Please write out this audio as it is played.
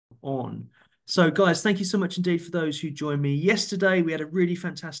on. So guys, thank you so much indeed for those who joined me yesterday. We had a really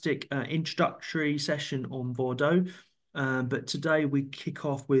fantastic introductory session on Bordeaux. But today we kick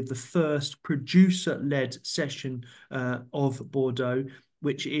off with the first producer-led session of Bordeaux,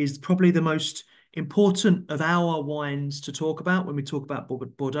 which is probably the most important of our wines to talk about when we talk about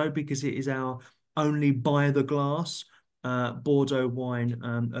Bordeaux, because it is our only by the glass Bordeaux wine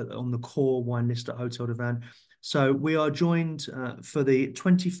on the core wine list at Hotel de Van. So we are joined for the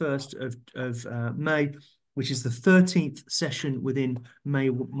 21st of May, which is the 13th session within May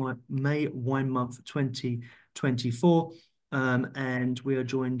Wine Month 2024. And we are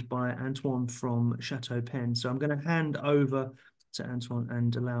joined by Antoine from Château Penin. So I'm going to hand over to Antoine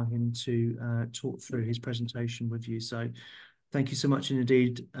and allow him to talk through his presentation with you. So thank you so much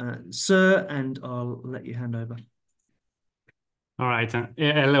indeed, sir, and I'll let you hand over. All right.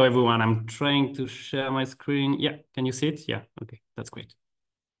 Hello, everyone. I'm trying to share my screen. Yeah. Can you see it? Yeah. Okay. That's great.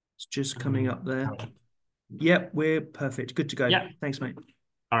 It's just coming up there. Yep, we're perfect. Good to go. Yeah. Thanks, mate.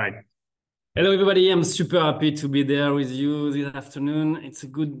 All right. Hello, everybody. I'm super happy to be there with you this afternoon. It's a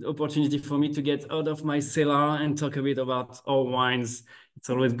good opportunity for me to get out of my cellar and talk a bit about our wines.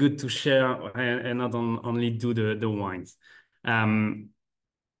 It's always good to share and not only do the wines.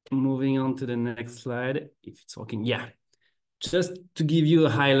 Moving on to the next slide, if it's working. Yeah. Just to give you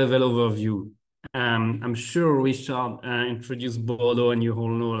a high-level overview, I'm sure Richard introduced Bordeaux, and you all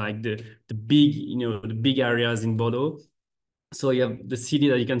know like the big the big areas in Bordeaux. So you have the city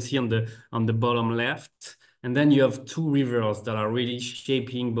that you can see on the bottom left, and then you have two rivers that are really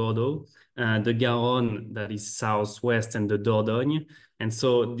shaping Bordeaux, the Garonne that is southwest and the Dordogne. And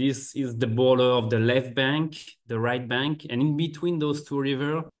so this is the border of the left bank, the right bank, and in between those two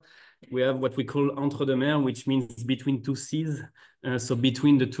rivers, we have what we call entre deux mers, which means between two seas, so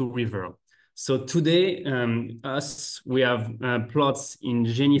between the two rivers. So today, we have plots in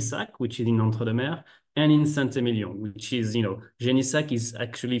Génissac, which is in entre deux mers, and in Saint-Emilion, which is, Génissac is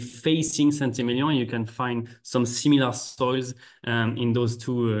actually facing Saint-Emilion. You can find some similar soils in those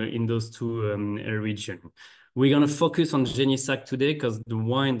two regions. We're going to focus on Génissac today because the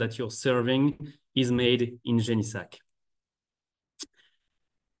wine that you're serving is made in Génissac.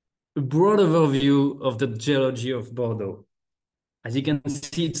 A broad overview of the geology of Bordeaux. As you can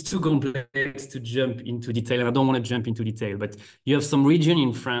see, it's too complex to jump into detail, and I don't want to jump into detail, but you have some region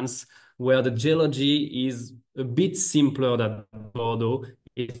in France where the geology is a bit simpler than Bordeaux.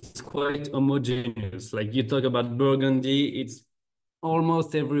 It's quite homogeneous. Like you talk about Burgundy, it's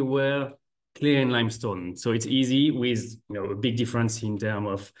almost everywhere clear in limestone. So it's easy with a big difference in terms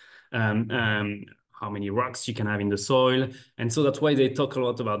of how many rocks you can have in the soil. And so that's why they talk a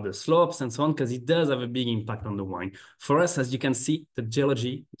lot about the slopes and so on, because it does have a big impact on the wine. For us, as you can see, the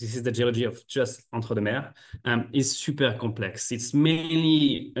geology, this is the geology of just Entre deux Mers, is super complex. It's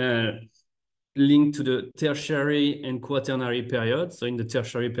mainly linked to the tertiary and quaternary period. So in the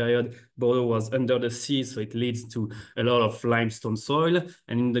tertiary period, Bordeaux was under the sea, so it leads to a lot of limestone soil.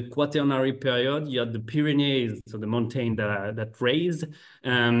 And in the quaternary period, you had the Pyrenees, so the mountain that raised,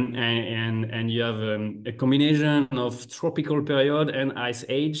 and you have a combination of tropical period and ice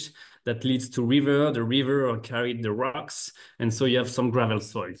age that leads to river. The river carried the rocks, and so you have some gravel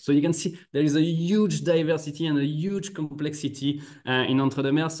soil. So you can see there is a huge diversity and a huge complexity in Entre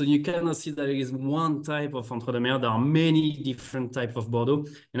deux Mers. So you cannot see that there is one type of Entre deux Mers. There are many different types of Bordeaux.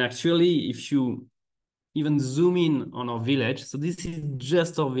 And actually, if you even zoom in on our village, so this is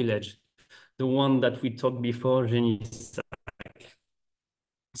just our village, the one that we talked before, Génissac.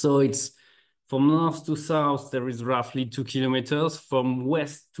 So it's from north to south, there is roughly 2 kilometers. From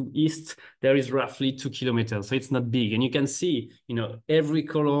west to east, there is roughly 2 kilometers. So it's not big. And you can see, every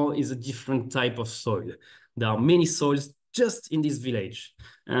color is a different type of soil. There are many soils just in this village.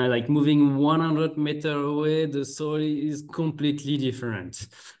 Like moving 100 meters away, the soil is completely different.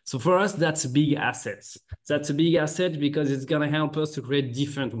 So for us, that's a big asset. That's a big asset because it's going to help us to create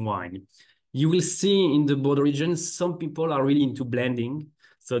different wine. You will see in the Bordeaux region, some people are really into blending.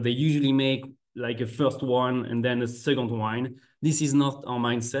 So they usually make like a first wine and then a second wine. This is not our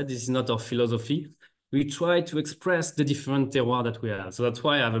mindset. This is not our philosophy. We try to express the different terroir that we have. So that's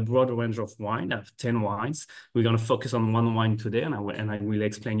why I have a broad range of wine. I have 10 wines. We're going to focus on one wine today, and I will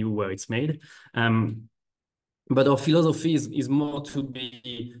explain you where it's made. But our philosophy is more to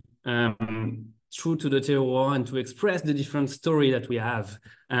be true to the terroir and to express the different story that we have,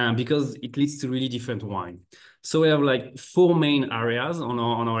 because it leads to really different wine. So we have like 4 main areas on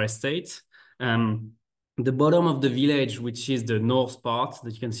our estate. The bottom of the village, which is the north part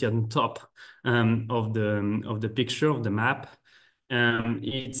that you can see on top of the picture of the map,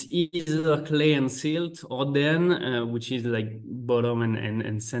 It's either clay and silt, or then, which is like bottom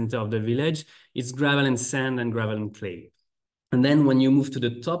and center of the village, it's gravel and sand and gravel and clay. And then when you move to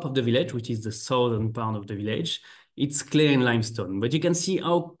the top of the village, which is the southern part of the village, it's clay and limestone. But you can see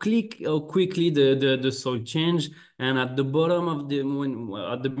how quickly the soil change. And at the bottom of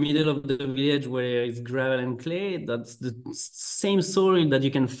at the middle of the village where it's gravel and clay, that's the same soil that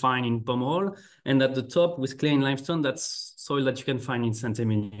you can find in Pomerol. And at the top with clay and limestone, that's soil that you can find in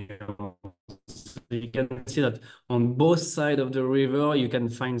Saint-Emilion. So you can see that on both sides of the river, you can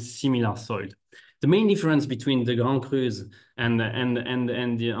find similar soil. The main difference between the Grand Crus and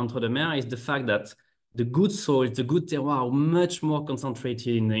the Entre-deux-Mers is the fact that the good soil, the good terroir are much more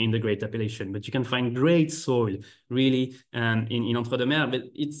concentrated in the Great Appellation. But you can find great soil really in Entre-deux-Mers, but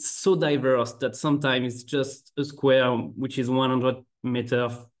it's so diverse that sometimes it's just a square, which is 100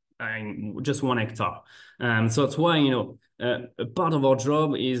 meters, just 1 hectare. So that's why, a part of our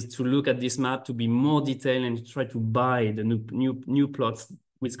job is to look at this map to be more detailed and try to buy the new plots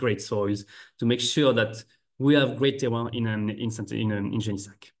with great soils to make sure that we have great terroir in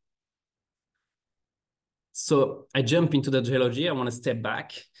Genissac. So I jump into the geology. I want to step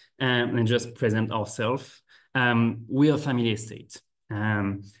back and just present ourselves. We are a family estate.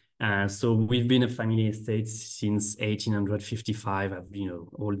 So we've been a family estate since 1855. I've,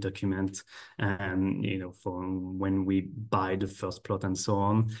 all document, from when we buy the first plot and so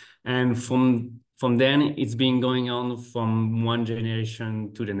on. And from then, it's been going on from one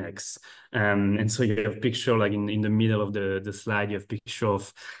generation to the next. And so you have a picture, like in the middle of the slide, you have a picture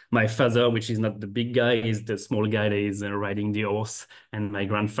of my father, which is not the big guy, is the small guy that is riding the horse, and my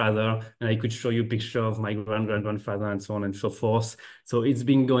grandfather. And I could show you a picture of my grandfather and so on and so forth. So it's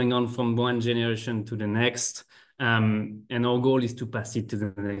been going on from one generation to the next. And our goal is to pass it to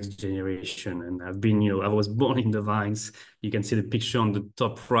the next generation. And I've been, I was born in the vines. You can see the picture on the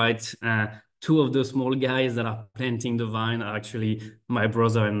top right. Two of the small guys that are planting the vine are actually my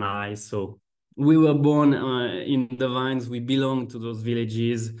brother and I. So we were born in the vines. We belong to those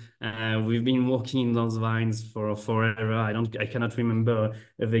villages. We've been working in those vines for forever. I cannot remember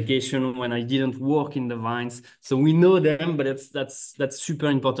a vacation when I didn't work in the vines. So we know them, but that's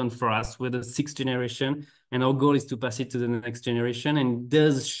super important for us. We're the sixth generation, and our goal is to pass it to the next generation, and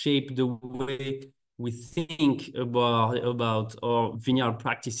does shape the way we think about our vineyard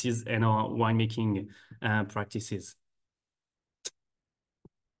practices and our winemaking practices.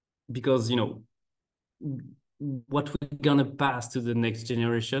 Because, what we're gonna pass to the next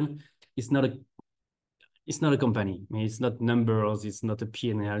generation is not a company. I mean, it's not numbers, it's not a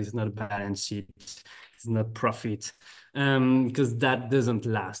P&L, it's not a balance sheet, it's not profit, because that doesn't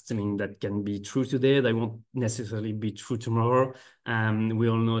last. I mean, that can be true today, that won't necessarily be true tomorrow. We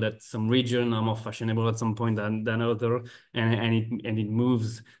all know that some regions are more fashionable at some point than other, and it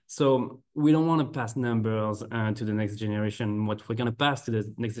moves. So we don't want to pass numbers to the next generation. What we're gonna pass to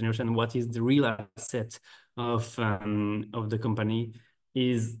the next generation, what is the real asset of the company,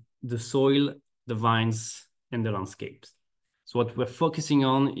 is the soil, the vines, and the landscapes. So what we're focusing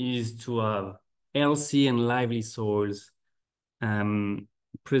on is to have healthy and lively soils,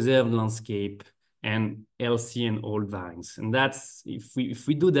 preserved landscape, and healthy and old vines. And that's, if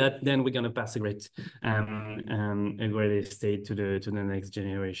we do that, then we're gonna pass a great estate to the next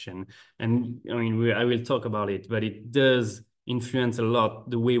generation. And I mean, I will talk about it, but it does influence a lot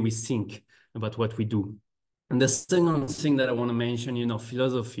the way we think about what we do. And the second thing that I want to mention in our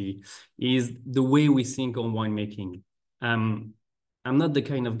philosophy is the way we think on winemaking. I'm not the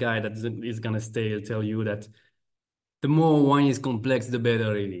kind of guy that is going to tell you that the more wine is complex, the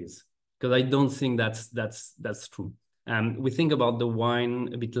better it is, because I don't think that's true. We think about the wine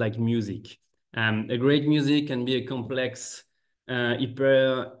a bit like music. A great music can be a complex,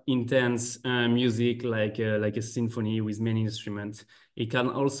 hyper intense music like a symphony with many instruments. It can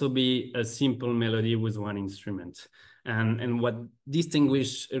also be a simple melody with one instrument. And what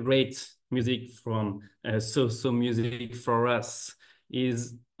distinguishes a great music from so music for us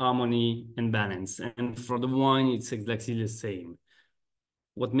is harmony and balance. And for the wine, it's exactly the same.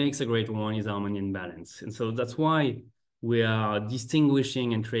 What makes a great wine is harmony and balance. And so that's why we are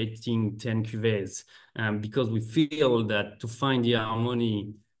distinguishing and creating 10 cuvées, because we feel that to find the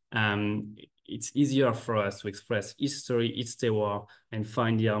harmony, it's easier for us to express history, its terroir, and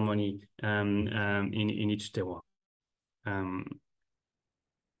find the harmony in each terroir.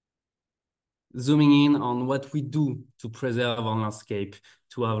 Zooming in on what we do to preserve our landscape,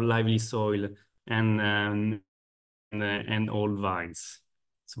 to have lively soil and old vines.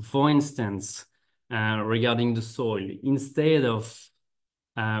 So for instance, regarding the soil, instead of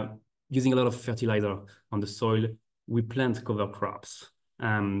using a lot of fertilizer on the soil, we plant cover crops.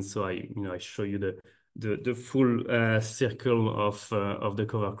 So I show you the full circle of the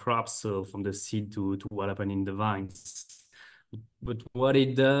cover crops, so from the seed to what happened in the vines. But what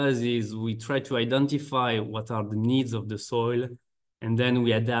it does is we try to identify what are the needs of the soil, and then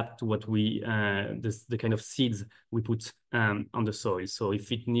we adapt what the kind of seeds we put on the soil. So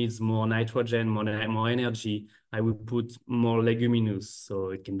if it needs more nitrogen, more energy, I will put more leguminous. So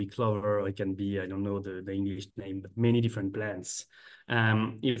it can be clover, it can be, I don't know the English name, but many different plants.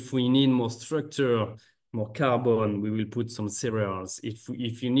 If we need more structure, more carbon, we will put some cereals.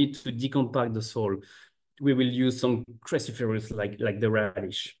 If you need to decompact the soil, we will use some cruciferous like the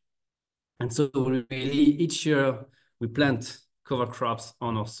radish. And so really each year we plant cover crops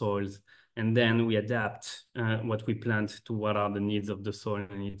on our soils, and then we adapt what we plant to what are the needs of the soil,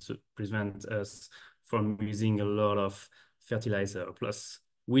 and it to prevent us from using a lot of fertilizer. Plus,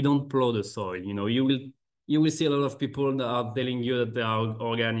 we don't plow the soil. You will see a lot of people that are telling you that they are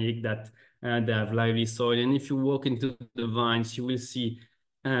organic, that they have lively soil. And if you walk into the vines, you will see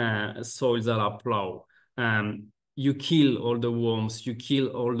soils that are plowed. You kill all the worms, you kill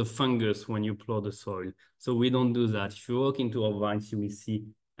all the fungus when you plow the soil. So we don't do that. If you walk into our vines, you will see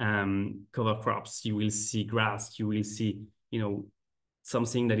cover crops, you will see grass, you will see,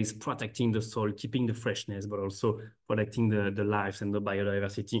 something that is protecting the soil, keeping the freshness, but also protecting the lives and the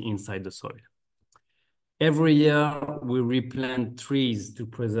biodiversity inside the soil. Every year, we replant trees to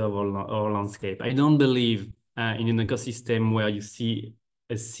preserve our landscape. I don't believe in an ecosystem where you see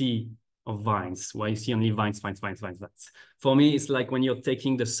a sea of vines, where you see only vines, vines, vines, vines, vines. For me, it's like when you're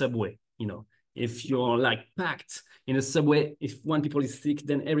taking the subway, if you're like packed in a subway, if one people is sick,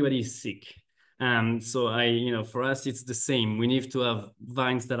 then everybody is sick. So for us, it's the same. We need to have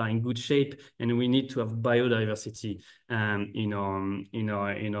vines that are in good shape, and we need to have biodiversity in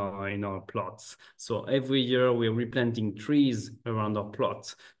our plots. So every year we're replanting trees around our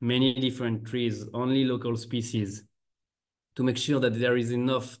plots, many different trees, only local species, to make sure that there is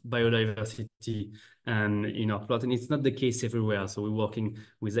enough biodiversity in our plot. And it's not the case everywhere. So we're working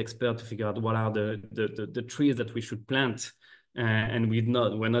with experts to figure out what are the trees that we should plant. And we're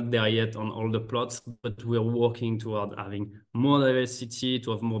not there yet on all the plots, but we're working toward having more diversity,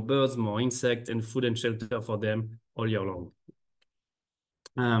 to have more birds, more insects, and food and shelter for them all year long.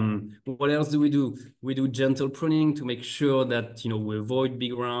 What else do we do? We do gentle pruning to make sure that we avoid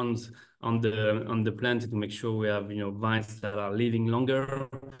big rounds on the plant, to make sure we have vines that are living longer.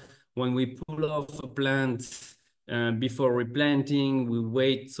 When we pull off a plant before replanting, we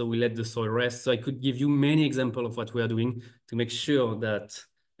wait, so we let the soil rest. So I could give you many examples of what we are doing to make sure that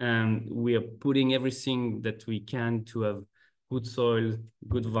we are putting everything that we can to have good soil,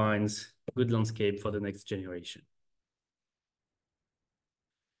 good vines, good landscape for the next generation.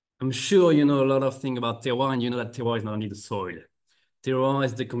 I'm sure you know a lot of things about terroir, and you know that terroir is not only the soil. Terroir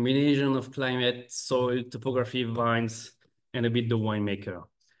is the combination of climate, soil, topography, vines, and a bit the winemaker.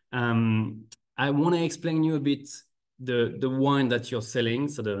 I want to explain you a bit the wine that you're selling,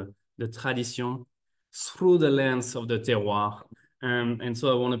 so the tradition, through the lens of the terroir. And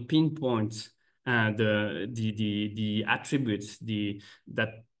so I want to pinpoint the attributes that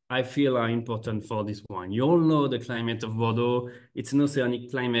I feel are important for this wine. You all know the climate of Bordeaux. It's an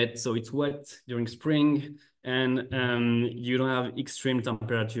oceanic climate, so it's wet during spring, and you don't have extreme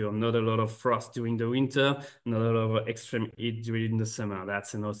temperature, not a lot of frost during the winter, not a lot of extreme heat during the summer.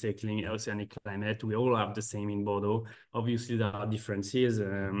 That's an oceanic climate. We all have the same in Bordeaux. Obviously, there are differences,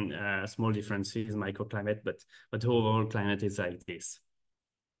 small differences, microclimate, but overall climate is like this.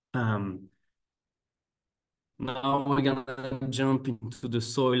 Now we're gonna jump into the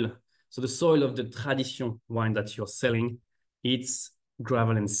soil. So the soil of the tradition wine that you're selling, it's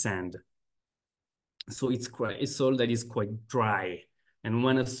gravel and sand. So it's a soil that is quite dry. And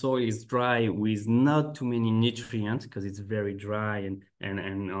when a soil is dry with not too many nutrients, because it's very dry,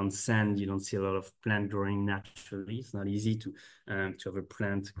 and on sand you don't see a lot of plant growing naturally. It's not easy to have a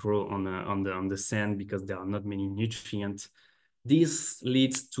plant grow on the sand because there are not many nutrients. This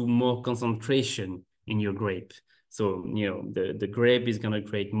leads to more concentration in your grape. So, the grape is going to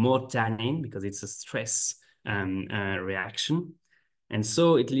create more tannin because it's a stress reaction. And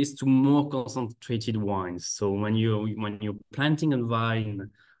so it leads to more concentrated wines. So when you're planting a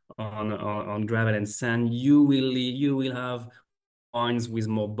vine on gravel and sand, you will have wines with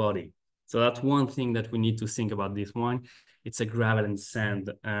more body. So that's one thing that we need to think about this wine. It's a gravel and sand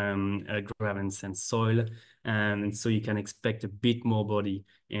soil, and so you can expect a bit more body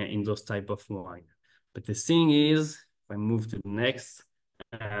in those type of wine. But the thing is, if I move to the next,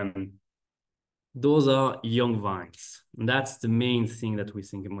 those are young vines. And that's the main thing that we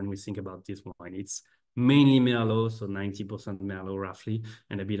think when we think about this wine. It's mainly Merlot, so 90% Merlot roughly,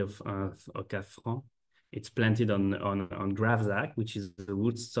 and a bit of Oca Franc. It's planted on Gravzac, which is the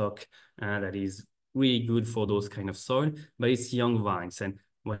wood stock that is really good for those kind of soil, but it's young vines. And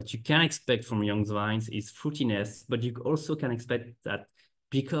what you can expect from young vines is fruitiness, but you also can expect that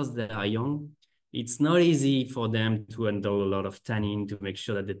because they are young, it's not easy for them to handle a lot of tannin to make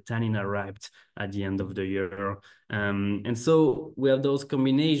sure that the tannin are ripe at the end of the year. And so we have those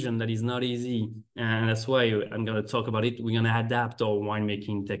combination that is not easy. And that's why I'm going to talk about it. We're going to adapt our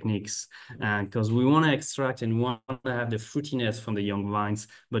winemaking techniques because we want to extract and want to have the fruitiness from the young vines,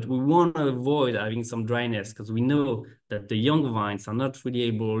 but we want to avoid having some dryness because we know that the young vines are not really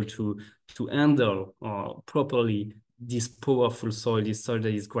able to handle properly this powerful soil, this soil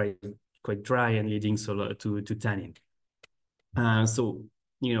that is quite dry and leading to tannin. So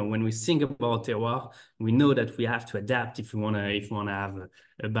when we think about terroir, we know that we have to adapt if we wanna have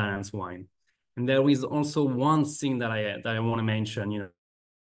a balanced wine. And there is also one thing that I want to mention.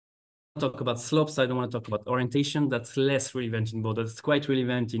 Talk about slopes. I don't want to talk about orientation. That's less relevant in Bordeaux. It's quite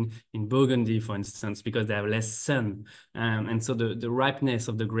relevant in Burgundy, for instance, because they have less sun. And so the ripeness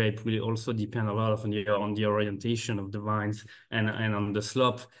of the grape will also depend a lot on the orientation of the vines and on the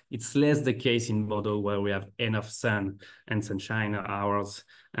slope. It's less the case in Bordeaux where we have enough sun and sunshine hours.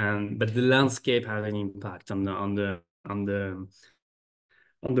 But the landscape has an impact on the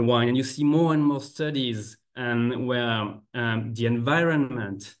wine. And you see more and more studies where the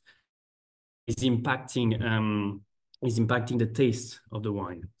environment is impacting the taste of the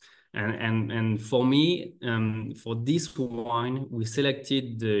wine. And for me, for this wine, we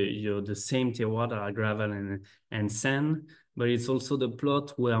selected the same terroir that are gravel and sand, but it's also the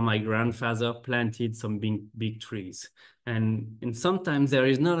plot where my grandfather planted some big trees. And sometimes there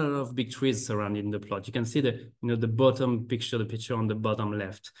is not a lot of big trees surrounding the plot. You can see the bottom picture, the picture on the bottom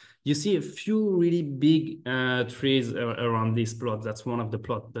left. You see a few really big trees around this plot. That's one of the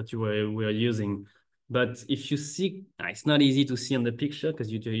plot that we are using. But if you see, it's not easy to see on the picture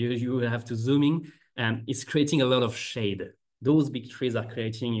because you have to zoom in. It's creating a lot of shade. Those big trees are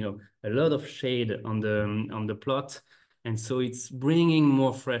creating, a lot of shade on the plot. And so it's bringing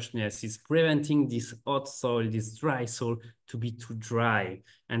more freshness. It's preventing this hot soil, this dry soil to be too dry.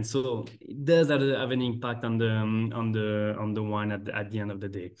 And so it does have an impact on the wine at the end of the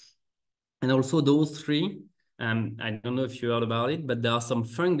day. And also those three, I don't know if you heard about it, but there are some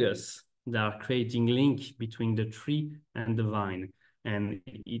fungus that are creating link between the tree and the vine. And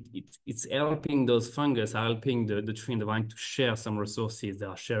it's helping those fungus, are helping the tree and the vine to share some resources. They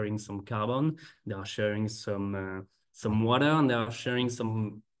are sharing some carbon, they are sharing some water, and they are sharing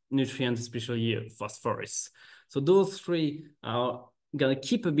some nutrients, especially phosphorus. So those three are gonna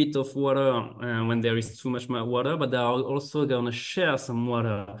keep a bit of water when there is too much water, but they are also gonna share some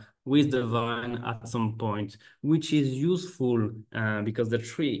water with the vine at some point, which is useful because the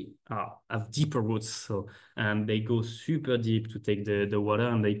tree have deeper roots, so they go super deep to take the water,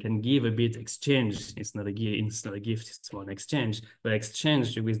 and they can give a bit exchange. It's not a gift, it's one exchange, but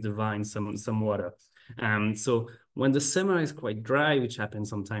exchange with the vine some water. So when the summer is quite dry, which happens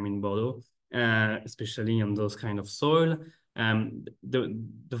sometime in Bordeaux, especially on those kind of soil, the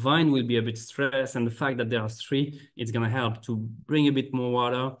vine will be a bit stressed, and the fact that there are three, it's gonna help to bring a bit more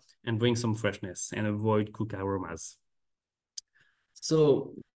water and bring some freshness and avoid cook aromas.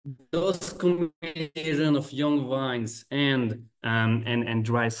 So those combination of young vines and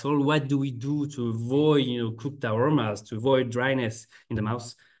dry soil, what do we do to avoid cooked aromas, to avoid dryness in the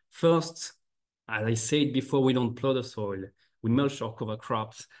mouth? First, as I said before, we don't plow the soil. We mulch or cover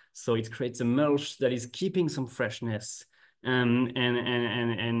crops, so it creates a mulch that is keeping some freshness and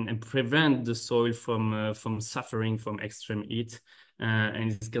prevent the soil from suffering from extreme heat,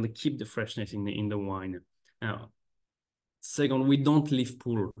 and it's gonna keep the freshness in the wine. Now, second, we don't leave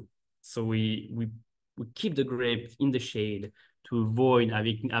pool, so we keep the grape in the shade to avoid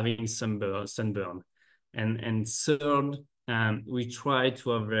having sunburn. And third, we try to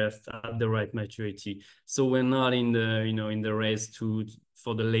harvest at the right maturity. So we're not in the race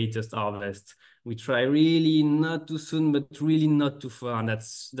for the latest harvest. We try really not too soon, but really not too far. And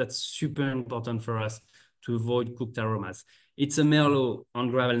that's super important for us to avoid cooked aromas. It's a Merlot on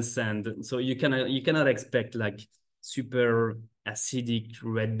gravel sand, so you cannot expect like super acidic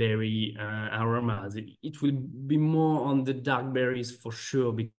red berry aromas. It will be more on the dark berries for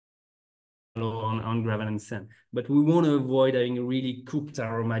sure, on gravel and sand, but we want to avoid having a really cooked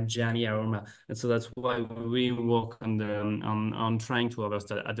aroma, jammy aroma, and so that's why we work on trying to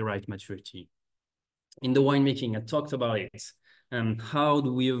harvest at the right maturity. In the winemaking, I talked about it. How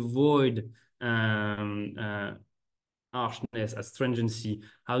do we avoid harshness, astringency?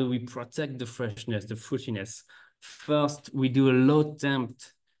 How do we protect the freshness, the fruitiness? First, we do a low temp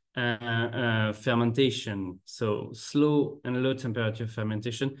fermentation, so slow and low temperature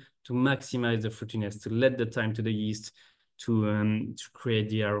fermentation to maximize the fruitiness, to let the time to the yeast to create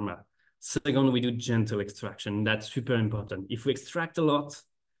the aroma. Second, we do gentle extraction. That's super important. If we extract a lot,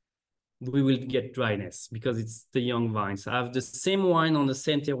 we will get dryness because it's the young vines. I have the same wine on the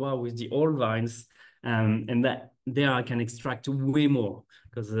same terroir with the old vines, and that there I can extract way more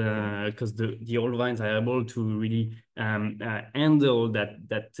because the old vines are able to really handle that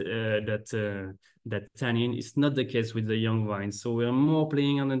tannin. It's not the case with the young vines, so we're more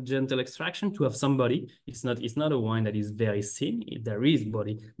playing on a gentle extraction to have some body. It's not a wine that is very thin. There is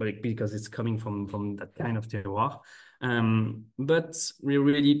body, but because it's coming from that kind of terroir. But we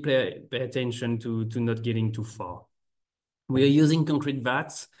really pay attention to not getting too far. We are using concrete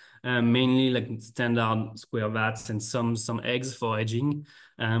vats, mainly like standard square vats and some eggs for edging.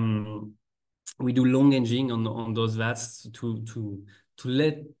 We do long aging on those vats to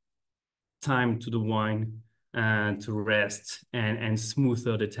let time to the wine to rest and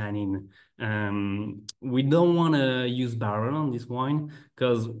smoother the tannin. We don't want to use barrel on this wine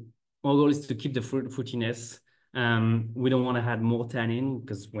because our goal is to keep the fruitiness. We don't want to add more tannin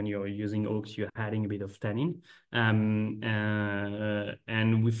because when you're using oaks, you're adding a bit of tannin. And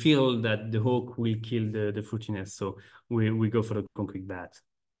we feel that the oak will kill the fruitiness. So we go for the concrete vat.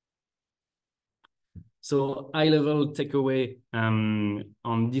 So high level takeaway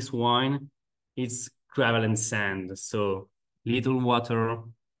on this wine, it's gravel and sand. So little water,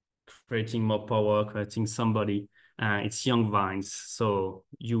 creating more power, creating somebody. It's young vines. So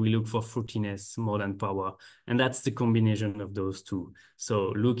you will look for fruitiness more than power. And that's the combination of those two. So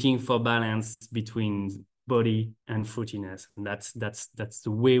looking for balance between body and fruitiness. And that's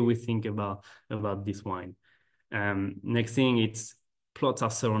the way we think about this wine. Next thing, it's plots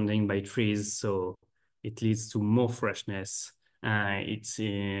are surrounding by trees. So it leads to more freshness. It's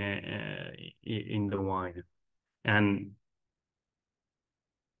in the wine. And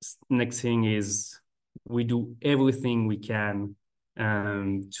next thing is we do everything we can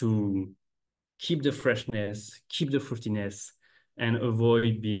to keep the freshness, keep the fruitiness, and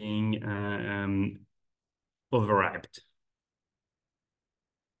avoid being overripe.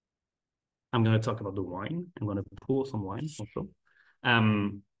 I'm going to talk about the wine. I'm going to pour some wine also.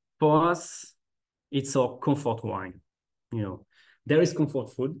 For us, it's our comfort wine. You know, there is comfort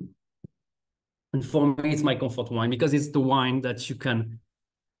food. And for me, it's my comfort wine because it's the wine that you can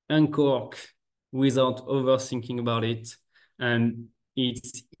uncork without overthinking about it. And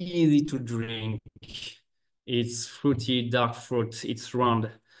it's easy to drink. It's fruity, dark fruit. It's round.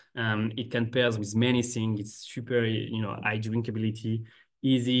 It can pair with many things. It's super, high drinkability.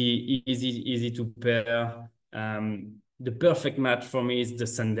 Easy to pair. The perfect match for me is the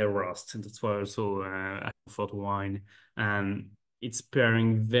Sunday roast. That's why also I comfort wine. It's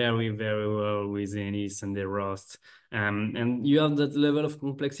pairing very, very well with any Sunday roast. And you have that level of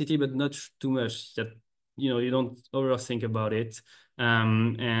complexity, but not too much that, you don't overthink about it.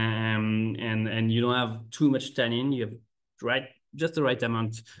 And you don't have too much tannin. You have just the right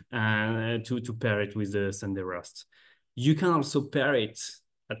amount to pair it with the Sunday roast. You can also pair it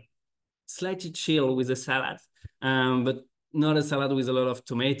at slightly chill with a salad, but not a salad with a lot of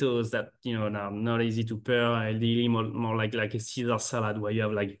tomatoes that, now not easy to pair. Ideally, more like a Caesar salad where you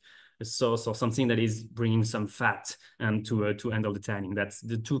have like a sauce or something that is bringing some fat to handle the tanning. That's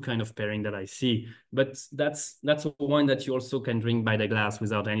the two kind of pairing that I see. But that's a wine that you also can drink by the glass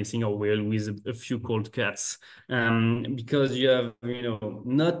without anything or with a few cold cuts, because you have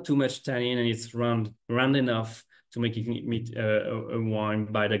not too much tannin and it's round enough to make it meet a wine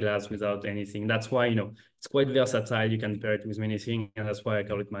by the glass without anything. That's why it's quite versatile. You can pair it with many things, and that's why I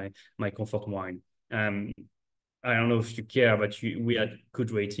call it my comfort wine. I don't know if you care, but we had good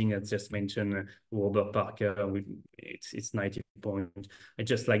rating. I just mentioned Robert Parker. It's 90 points. I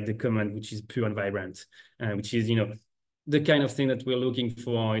just like the comment, which is pure and vibrant, which is the kind of thing that we're looking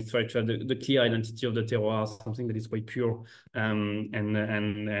for. Is try to have the clear identity of the terroir, something that is quite pure. And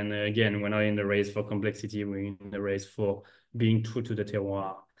again, we're not in the race for complexity. We're in the race for being true to the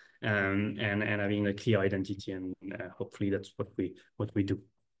terroir, and having a clear identity. And hopefully that's what we do.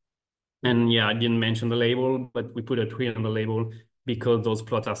 And yeah, I didn't mention the label, but we put a tree on the label because those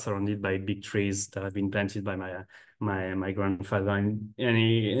plots are surrounded by big trees that have been planted by my grandfather, and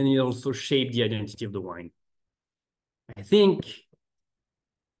he also shaped the identity of the wine. I think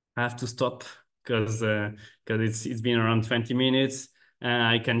I have to stop because it's been around 20 minutes.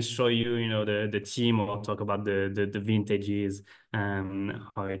 I can show you, the team or talk about the vintages and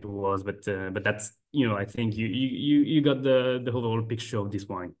how it was. But that's, I think you got the overall picture of this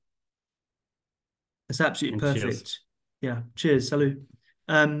wine. That's absolutely And cheers. perfect. Yeah. Cheers. Salut.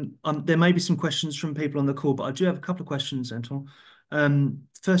 There may be some questions from people on the call, but I do have a couple of questions, Anton.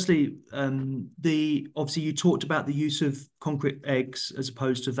 Firstly, obviously you talked about the use of concrete eggs as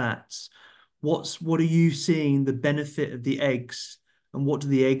opposed to vats. What are you seeing the benefit of the eggs, and what do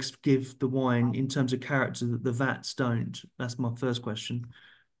the eggs give the wine in terms of character that the vats don't? That's my first question.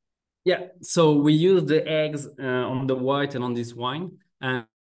 Yeah, so we use the eggs on the white and on this wine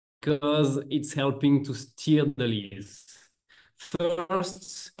because it's helping to steer the lees.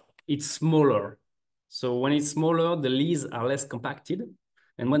 First, it's smaller. So when it's smaller, the lees are less compacted.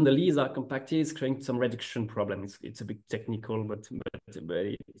 And when the lees are compacted, it's creating some reduction problems. It's a bit technical, but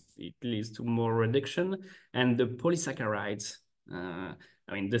it leads to more reduction. And the polysaccharides,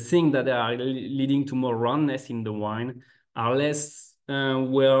 the thing that are leading to more roundness in the wine are less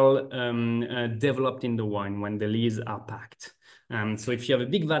developed in the wine when the lees are packed. So if you have a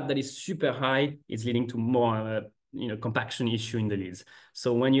big vat that is super high, it's leading to more compaction issue in the lees.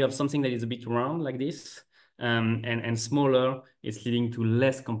 So when you have something that is a bit round like this, and smaller, it's leading to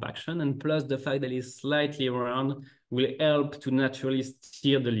less compaction. And plus the fact that it's slightly round will help to naturally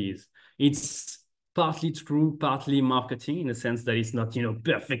steer the lees. It's partly true, partly marketing in the sense that it's not,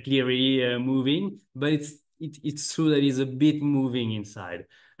 perfectly really moving, but it's true that it's a bit moving inside.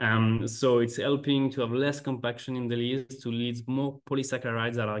 So it's helping to have less compaction in the leads to lead more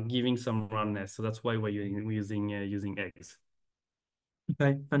polysaccharides that are giving some roundness. So that's why we're using eggs.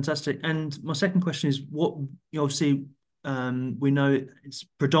 Okay, fantastic. And my second question is, obviously we know it's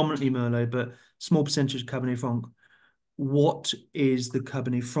predominantly Merlot, but small percentage of Cabernet Franc. What is the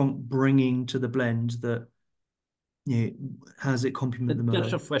Cabernet Franc bringing to the blend that has it complement the The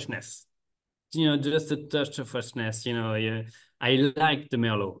touch Merlot? of freshness. Just a touch of freshness. Yeah. I like the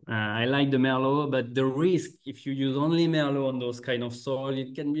Merlot. I like the Merlot, but the risk if you use only Merlot on those kind of soil,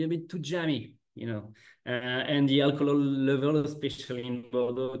 it can be a bit too jammy. And the alcohol level, especially in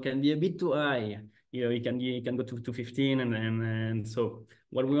Bordeaux, can be a bit too high. It can go to 15, and so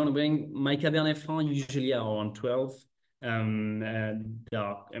what we want to bring, my Cabernet Franc usually are around 12. They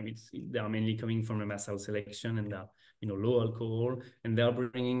are mainly coming from a Massal selection, and they're low alcohol, and they're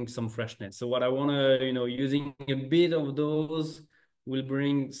bringing some freshness. So what I want to, using a bit of those will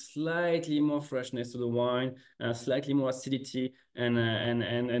bring slightly more freshness to the wine, slightly more acidity,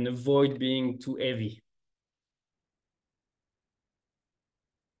 and avoid being too heavy.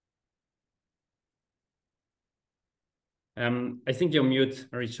 I think you're mute,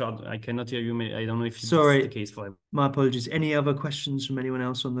 Richard. I cannot hear you. I don't know if it's the Sorry, case for him. my apologies. Any other questions from anyone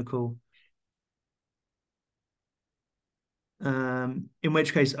else on the call? In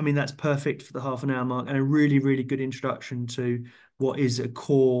which case, that's perfect for the half an hour mark, and a really, really good introduction to what is a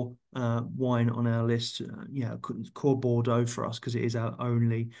core wine on our list. Core Bordeaux for us, because it is our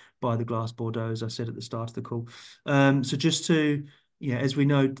only by the glass Bordeaux, as I said at the start of the call. So just to, as we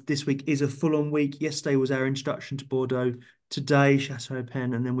know, this week is a full-on week. Yesterday was our introduction to Bordeaux. Today, Château,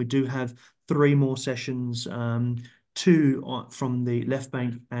 Penin, and then we do have 3 more sessions, 2 from the left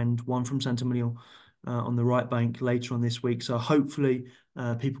bank and 1 from Saint-Emilion on the right bank later on this week. So hopefully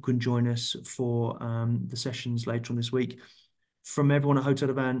people can join us for the sessions later on this week. From everyone at Hotel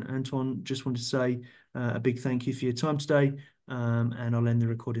de Van, Antoine, just wanted to say a big thank you for your time today, and I'll end the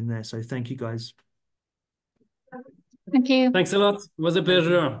recording there. So thank you, guys. Thank you. Thanks a lot. It was a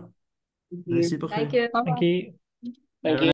pleasure. Merci beaucoup. Thank you. Bye-bye. Thank you. Have a